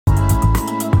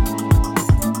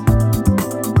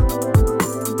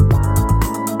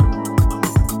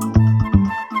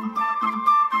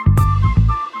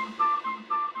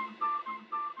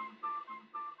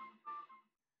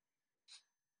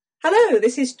Hello,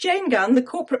 this is Jane Gunn, the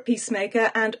corporate peacemaker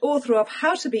and author of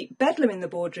How to Beat Bedlam in the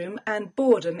Boardroom and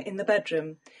Boredom in the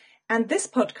Bedroom. And this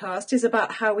podcast is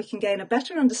about how we can gain a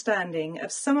better understanding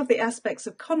of some of the aspects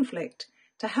of conflict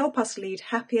to help us lead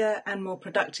happier and more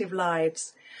productive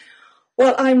lives.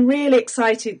 Well, I'm really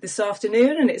excited this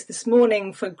afternoon, and it's this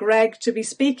morning for Greg to be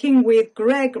speaking with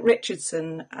Greg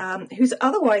Richardson, who's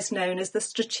otherwise known as the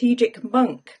Strategic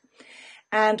Monk.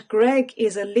 And Greg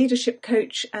is a leadership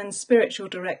coach and spiritual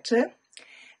director.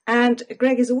 And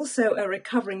Greg is also a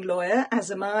recovering lawyer,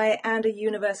 as am I, and a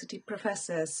university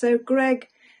professor. So, Greg,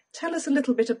 tell us a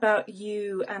little bit about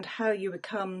you and how you would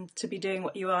come to be doing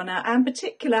what you are now, and in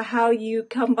particular, how you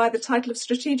come by the title of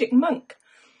Strategic Monk.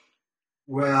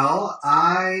 Well,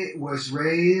 I was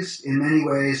raised in many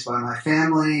ways by my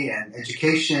family and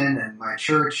education and my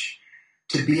church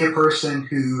to be a person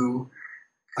who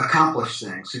accomplished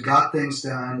things, who got things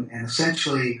done, and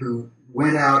essentially who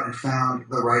went out and found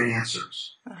the right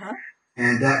answers. Uh-huh.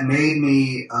 And that made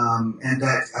me, and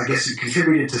that I guess it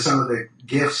contributed to some of the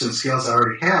gifts and skills I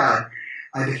already had.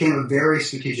 I became a very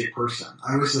strategic person.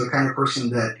 I was the kind of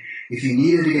person that if you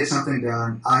needed to get something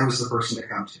done, I was the person to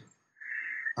come to.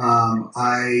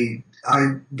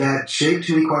 That shaped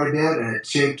me quite a bit, and it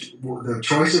shaped the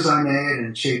choices I made,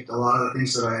 and it shaped a lot of the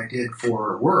things that I did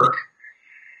for work.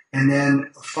 And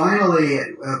then finally,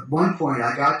 at one point,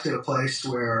 I got to a place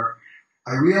where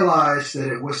I realized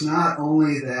that it was not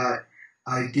only that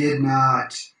I did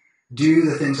not do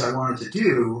the things I wanted to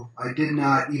do, I did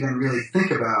not even really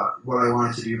think about what I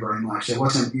wanted to do very much. It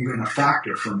wasn't even a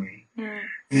factor for me. Mm.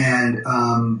 And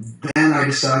then I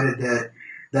decided that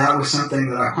that was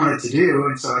something that I wanted to do,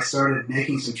 and so I started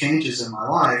making some changes in my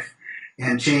life,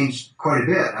 and changed quite a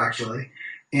bit, actually.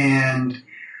 And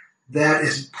that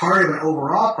is part of an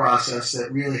overall process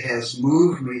that really has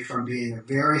moved me from being a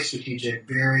very strategic,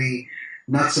 very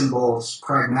nuts and bolts,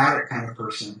 pragmatic kind of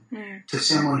person to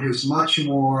someone who's much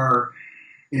more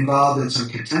involved in some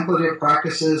contemplative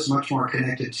practices, much more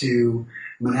connected to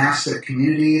monastic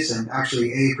communities, and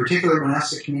actually a particular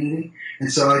monastic community. And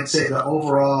so I'd say the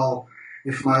overall,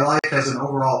 if my life has an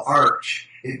overall arch,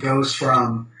 it goes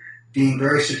from being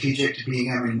very strategic to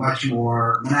becoming much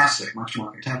more monastic, much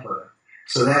more contemplative.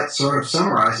 So that sort of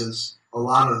summarizes a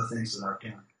lot of the things that I've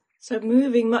done. So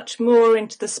moving much more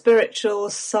into the spiritual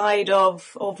side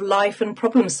of life and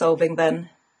problem solving then?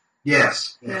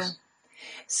 Yes. Yeah.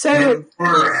 So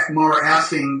more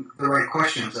asking the right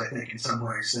questions, I think, in some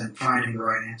ways, than finding the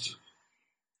right answer.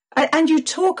 And you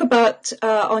talk about,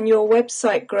 on your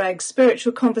website, Greg,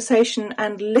 spiritual conversation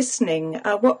and listening.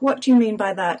 What do you mean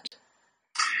by that?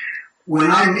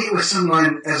 When I meet with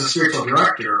someone as a spiritual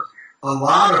director, a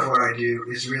lot of what I do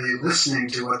is really listening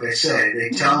to what they say. They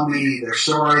tell me their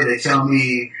story. They tell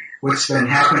me what's been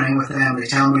happening with them. They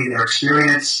tell me their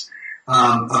experience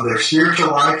of their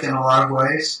spiritual life in a lot of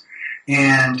ways.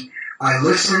 And I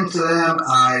listen to them.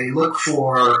 I look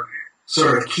for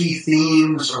sort of key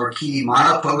themes or key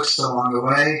mileposts along the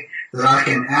way that I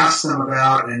can ask them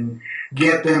about and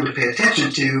get them to pay attention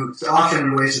to, often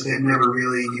in ways that they've never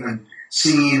really even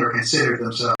seen or considered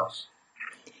themselves.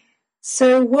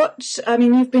 So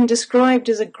you've been described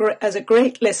as a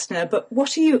great listener, but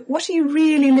what are you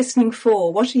really listening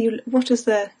for? What's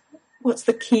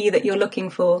the key that you're looking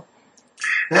for?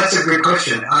 That's a good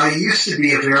question. I used to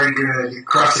be a very good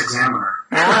cross-examiner.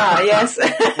 Ah, yes.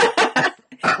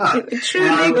 In true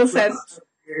legal sense.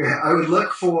 I would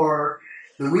look for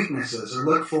the weaknesses or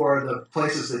look for the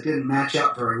places that didn't match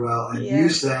up very well and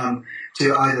use them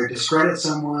to either discredit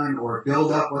someone or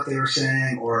build up what they were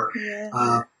saying, or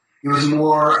it was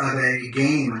more of a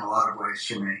game in a lot of ways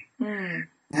for me. Mm.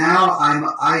 Now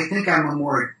I think I'm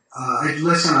I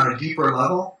listen on a deeper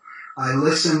level. I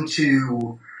listen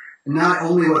to not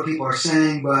only what people are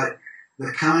saying, but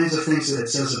the kinds of things that it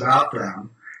says about them,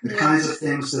 the kinds of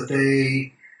things that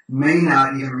they may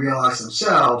not even realize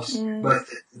themselves, but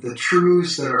the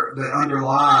truths that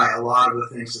underlie a lot of the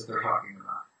things that they're talking about.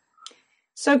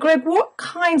 So, Greg, what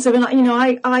kinds of,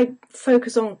 I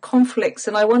focus on conflicts,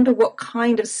 and I wonder what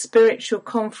kind of spiritual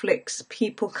conflicts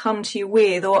people come to you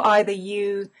with, or either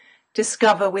you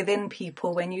discover within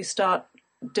people when you start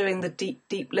doing the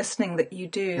deep listening that you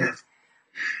do. Yes.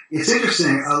 It's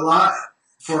interesting.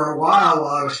 For a while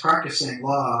I was practicing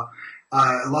law,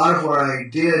 a lot of what I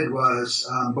did was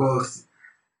both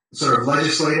sort of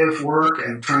legislative work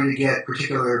and trying to get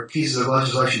particular pieces of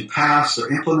legislation passed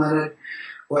or implemented.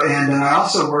 And then I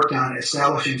also worked on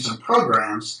establishing some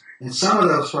programs, and some of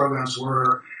those programs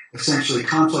were essentially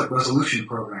conflict resolution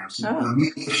programs,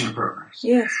 mediation programs.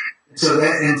 Yes. So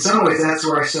that, in some ways, that's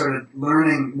where I started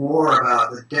learning more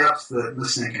about the depth that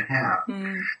listening can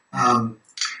have.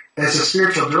 as a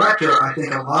spiritual director, I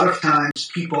think a lot of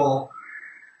times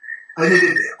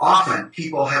often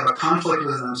people have a conflict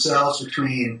with themselves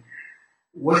between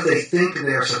what they think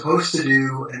they're supposed to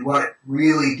do and what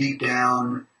really deep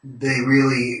down they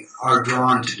really are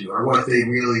drawn to do or what they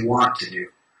really want to do.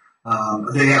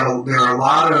 There are a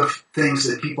lot of things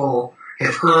that people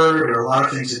have heard or a lot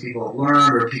of things that people have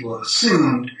learned or people have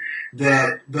assumed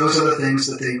that those are the things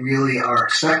that they really are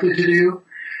expected to do.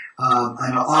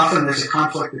 And often there's a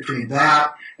conflict between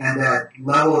that and that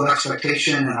level of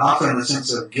expectation and often a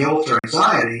sense of guilt or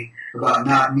anxiety about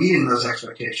not meeting those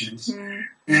expectations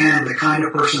and the kind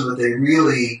of person that they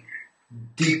really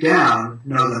deep down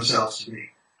know themselves to be.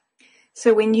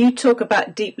 So when you talk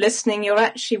about deep listening, you're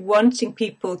actually wanting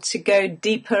people to go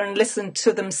deeper and listen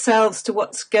to themselves, to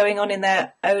what's going on in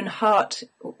their own heart.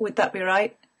 Would that be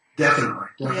right? Definitely.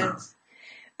 Yes.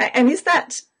 And is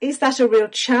that a real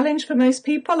challenge for most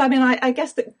people? I mean, I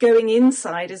guess that going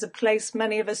inside is a place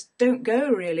many of us don't go,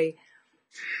 really.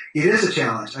 It is a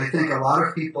challenge. I think a lot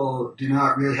of people do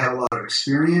not really have a lot of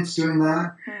experience doing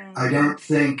that. I don't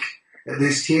think, at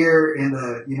least here in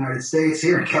the United States,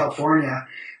 here in California,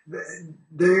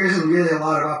 there isn't really a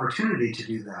lot of opportunity to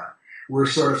do that. We're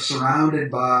sort of surrounded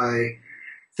by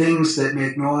things that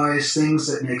make noise, things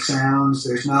that make sounds.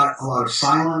 There's not a lot of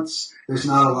silence. There's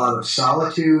not a lot of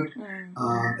solitude.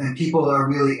 And people are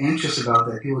really anxious about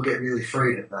that. People get really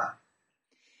afraid of that.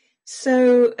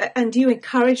 So, and do you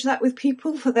encourage that with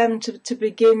people for them to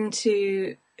begin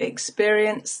to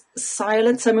experience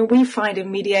silence? I mean, we find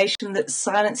in mediation that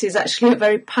silence is actually a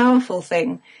very powerful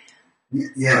thing.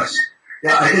 Yes.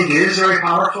 Yeah, I think it is very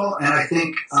powerful. And I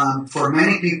think for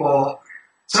many people,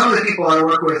 some of the people I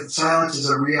work with, silence is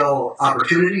a real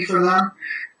opportunity for them.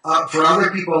 For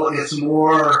other people, it's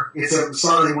a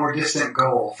slightly more distant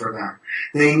goal for them.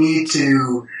 They need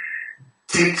to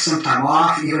take some time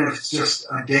off, even if it's just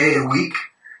a day a week,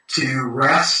 to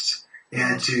rest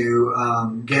and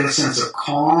to get a sense of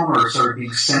calm or sort of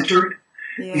being centered.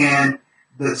 Yeah. And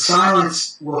the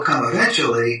silence will come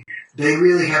eventually. They're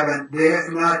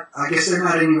not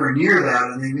anywhere near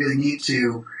that, and they really need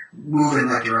to move in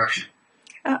that direction.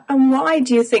 And why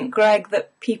do you think, Greg,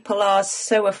 that people are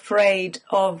so afraid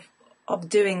of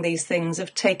doing these things,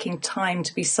 of taking time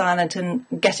to be silent and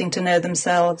getting to know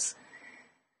themselves?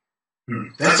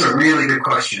 That's a really good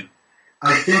question.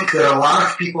 I think that a lot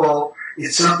of people,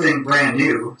 it's something brand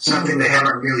new, something they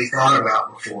haven't really thought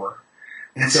about before.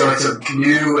 And so it's a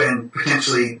new and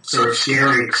potentially sort of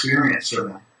scary experience for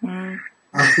them.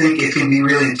 I think it can be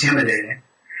really intimidating.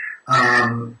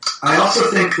 I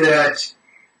also think that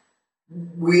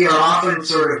we are often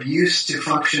sort of used to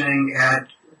functioning at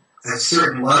a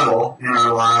certain level in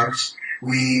our lives.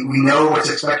 We know what's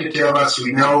expected of us.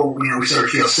 We sort of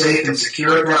feel safe and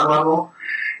secure at that level.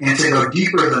 And to go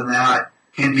deeper than that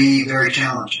can be very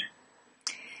challenging.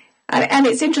 And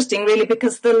it's interesting, really,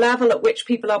 because the level at which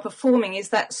people are performing is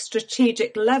that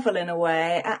strategic level in a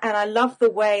way. And I love the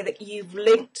way that you've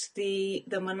linked the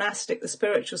monastic, the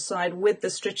spiritual side with the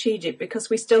strategic, because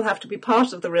we still have to be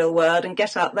part of the real world and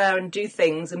get out there and do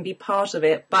things and be part of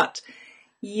it. But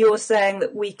you're saying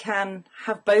that we can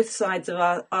have both sides of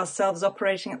ourselves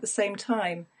operating at the same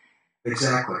time.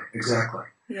 Exactly.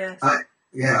 Yes. I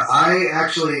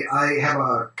have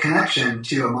a connection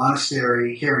to a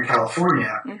monastery here in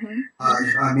California.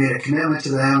 I made a commitment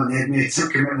to them, and they've made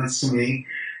some commitments to me.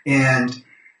 And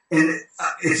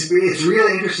it's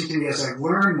really interesting to me as I've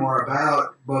learned more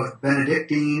about both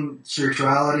Benedictine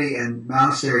spirituality and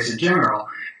monasteries in general.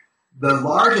 The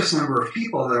largest number of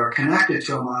people that are connected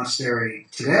to a monastery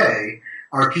today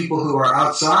are people who are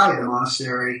outside the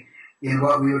monastery in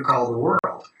what we would call the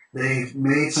world. They've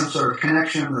made some sort of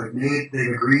connection.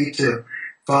 They've agreed to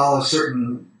follow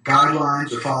certain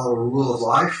guidelines or follow a rule of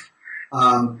life.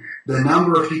 The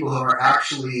number of people who are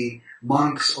actually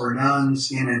monks or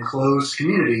nuns in enclosed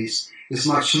communities is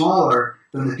much smaller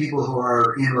than the people who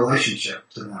are in relationship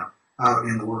to them out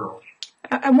in the world.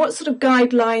 And what sort of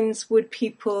guidelines would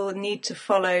people need to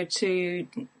follow to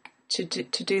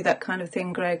do that kind of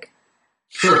thing, Greg?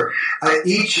 Sure.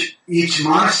 Each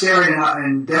monastery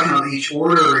and definitely each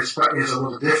order is a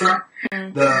little different.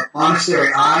 The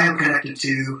monastery I am connected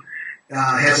to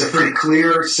has a pretty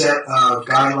clear set of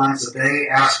guidelines that they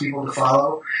ask people to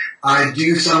follow. I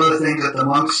do some of the things that the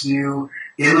monks do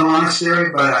in the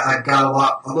monastery, but I've got a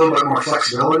little bit more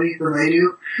flexibility than they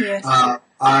do. Yes.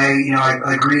 I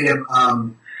agree to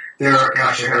I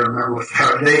gotta remember what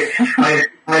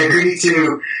I agree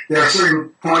to. There are certain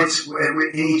points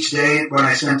in each day when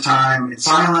I spend time in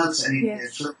silence and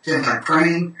spend time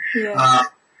praying. Yes.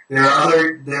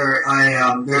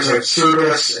 There's a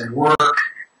service and work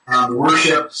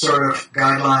worship sort of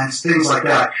guidelines, things like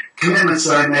that. Commitments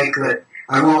that I make that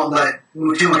I won't let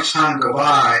too much time go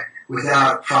by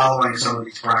without following some of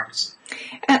these practices.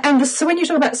 So when you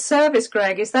talk about service,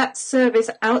 Greg, is that service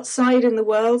outside in the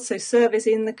world, so service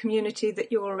in the community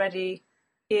that you're already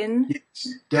in?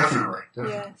 Yes, definitely.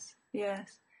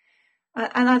 Yes.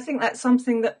 And I think that's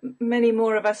something that many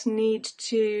more of us need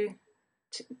to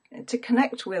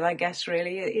connect with, I guess,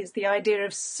 really, is the idea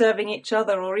of serving each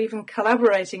other or even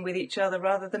collaborating with each other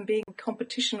rather than being in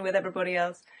competition with everybody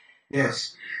else.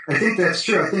 Yes, I think that's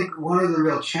true. I think one of the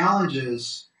real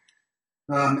challenges,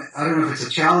 I don't know if it's a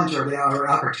challenge or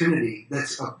opportunity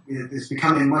is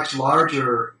becoming much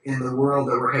larger in the world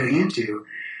that we're heading into,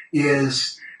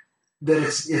 is that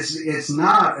it's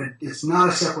not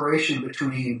a separation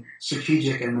between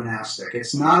strategic and monastic.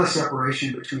 It's not a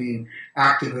separation between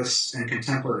activists and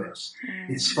contemplatives.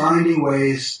 Mm-hmm. It's finding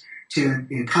ways to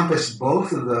encompass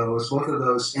both of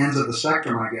those ends of the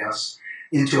spectrum, I guess,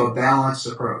 into a balanced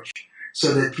approach,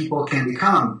 so that people can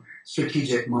become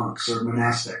strategic monks or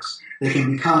monastics. They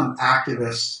can become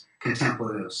activists,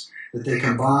 contemplatives, that they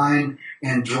combine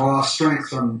and draw strength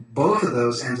from both of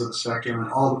those ends of the spectrum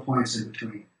and all the points in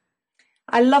between.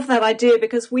 I love that idea,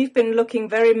 because we've been looking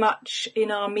very much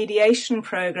in our mediation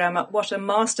program at what a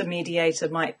master mediator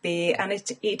might be, and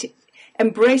it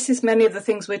embraces many of the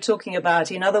things we're talking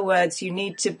about. In other words, you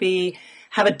need to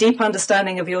have a deep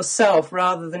understanding of yourself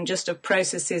rather than just of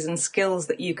processes and skills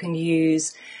that you can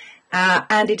use.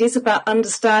 And it is about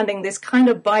understanding this kind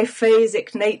of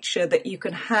biphasic nature that you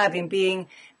can have in being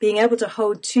able to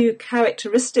hold two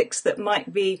characteristics that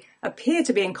might appear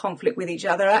to be in conflict with each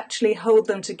other, actually hold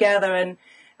them together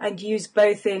and use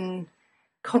both in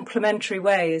complementary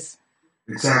ways.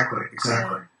 Exactly.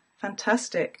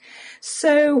 Fantastic.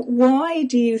 So why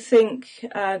do you think,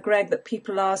 Greg, that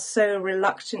people are so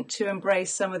reluctant to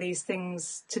embrace some of these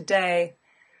things today?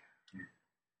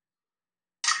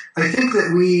 I think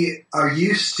that we are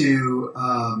used to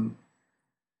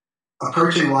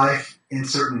approaching life in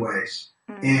certain ways.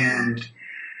 Mm-hmm. And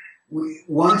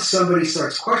once somebody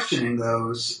starts questioning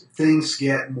those, things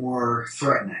get more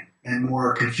threatening and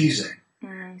more confusing.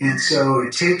 Mm-hmm. And so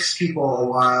it takes people a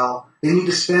while. They need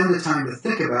to spend the time to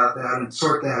think about that and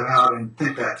sort that out and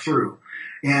think that through.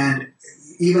 And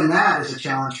even that is a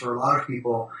challenge for a lot of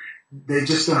people. They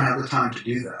just don't have the time to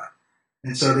do that.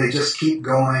 And so they just keep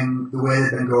going the way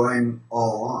they've been going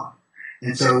all along.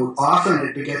 And so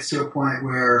often it gets to a point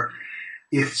where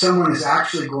if someone is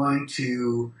actually going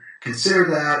to consider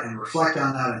that and reflect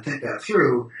on that and think that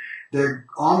through, they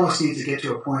almost need to get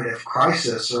to a point of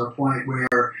crisis or a point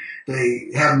where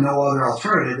they have no other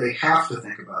alternative. They have to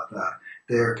think about that.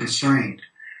 They're constrained.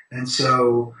 And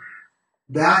so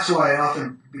that's why it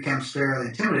often becomes fairly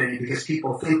intimidating, because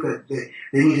people think that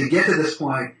they need to get to this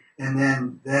point and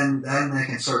then they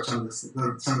can sort some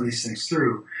of these things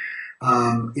through.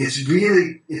 It's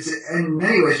in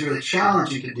many ways really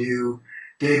challenging to do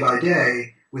day by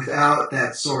day without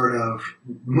that sort of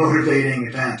motivating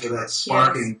event or that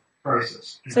sparking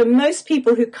crisis. So most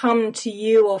people who come to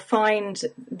you or find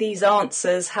these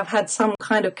answers have had some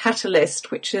kind of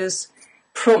catalyst which has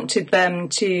prompted them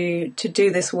to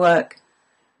do this work.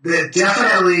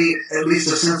 Definitely at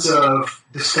least a sense of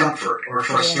discomfort or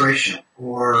frustration. Yeah.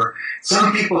 Or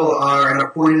some people are at a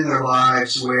point in their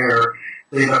lives where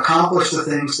they've accomplished the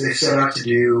things they set out to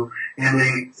do,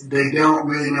 and they don't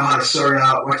really know how to sort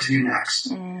out what to do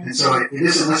next. Mm-hmm. And so it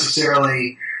isn't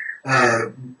necessarily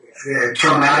a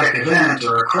traumatic event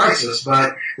or a crisis,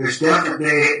 but there's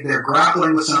definitely they're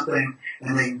grappling with something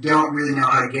and they don't really know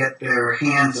how to get their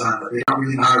hands on it. They don't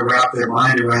really know how to wrap their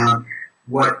mind around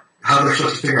how they're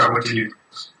supposed to figure out what to do.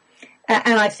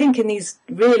 And I think in these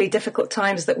really difficult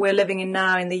times that we're living in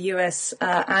now in the US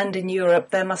and in Europe,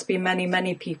 there must be many,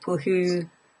 many people who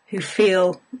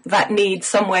feel that need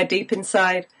somewhere deep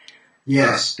inside.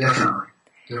 Yes, definitely.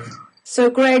 So,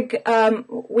 Greg,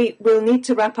 we'll need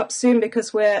to wrap up soon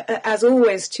because we're, as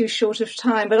always, too short of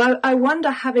time. But I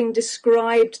wonder, having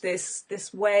described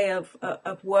this way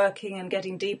of working and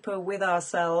getting deeper with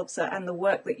ourselves and the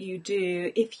work that you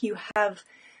do, if you have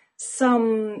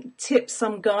some tips,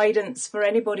 some guidance for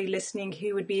anybody listening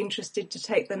who would be interested to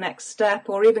take the next step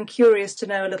or even curious to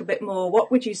know a little bit more,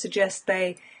 what would you suggest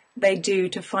they do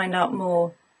to find out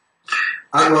more?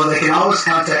 Well, they can always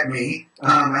contact me,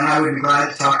 and I would be glad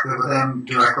to talk with them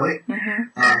directly.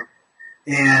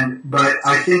 Mm-hmm. But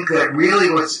I think that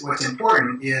really what's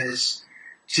important is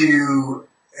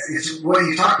it's what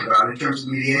you talked about in terms of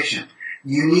mediation.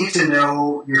 You need to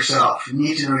know yourself. You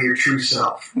need to know your true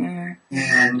self. Mm-hmm.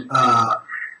 And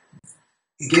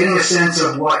getting a sense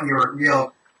of what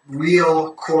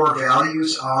real core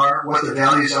values are, what the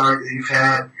values are that you've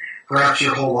had perhaps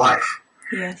your whole life.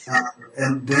 Yes.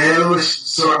 And those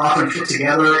sort of often fit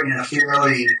together in a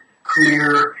fairly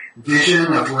clear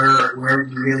vision of where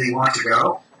you really want to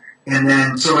go, and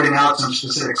then sorting out some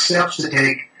specific steps to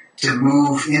take to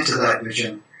move into that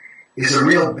vision is a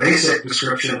real basic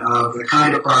description of the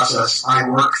kind of process I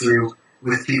work through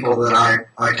with people that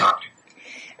I talk to.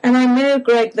 And I know,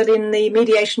 Greg, that in the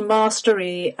mediation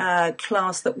mastery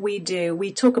class that we do,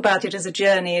 we talk about it as a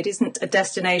journey. It isn't a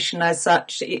destination as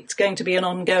such. It's going to be an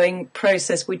ongoing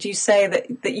process. Would you say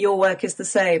that your work is the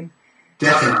same?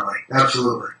 Definitely.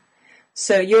 Absolutely.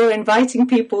 So you're inviting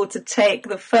people to take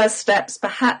the first steps,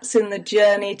 perhaps in the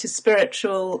journey to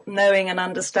spiritual knowing and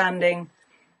understanding.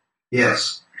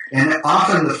 Yes. And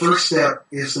often the first step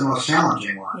is the most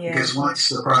challenging one, because once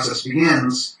the process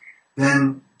begins,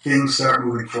 then things start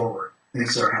moving forward.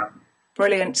 Things start happening.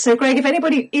 Brilliant. So, Greg, if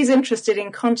anybody is interested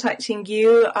in contacting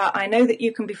you, I know that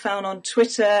you can be found on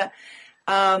Twitter.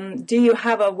 Do you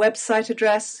have a website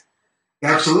address?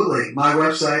 Absolutely. My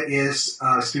website is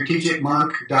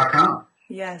strategicmonk.com.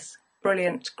 Yes.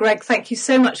 Brilliant. Greg, thank you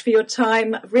so much for your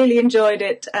time. Really enjoyed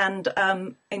it and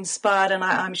inspired, and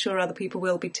I'm sure other people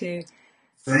will be too.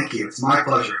 Thank you. It's my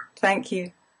pleasure. Thank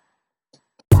you.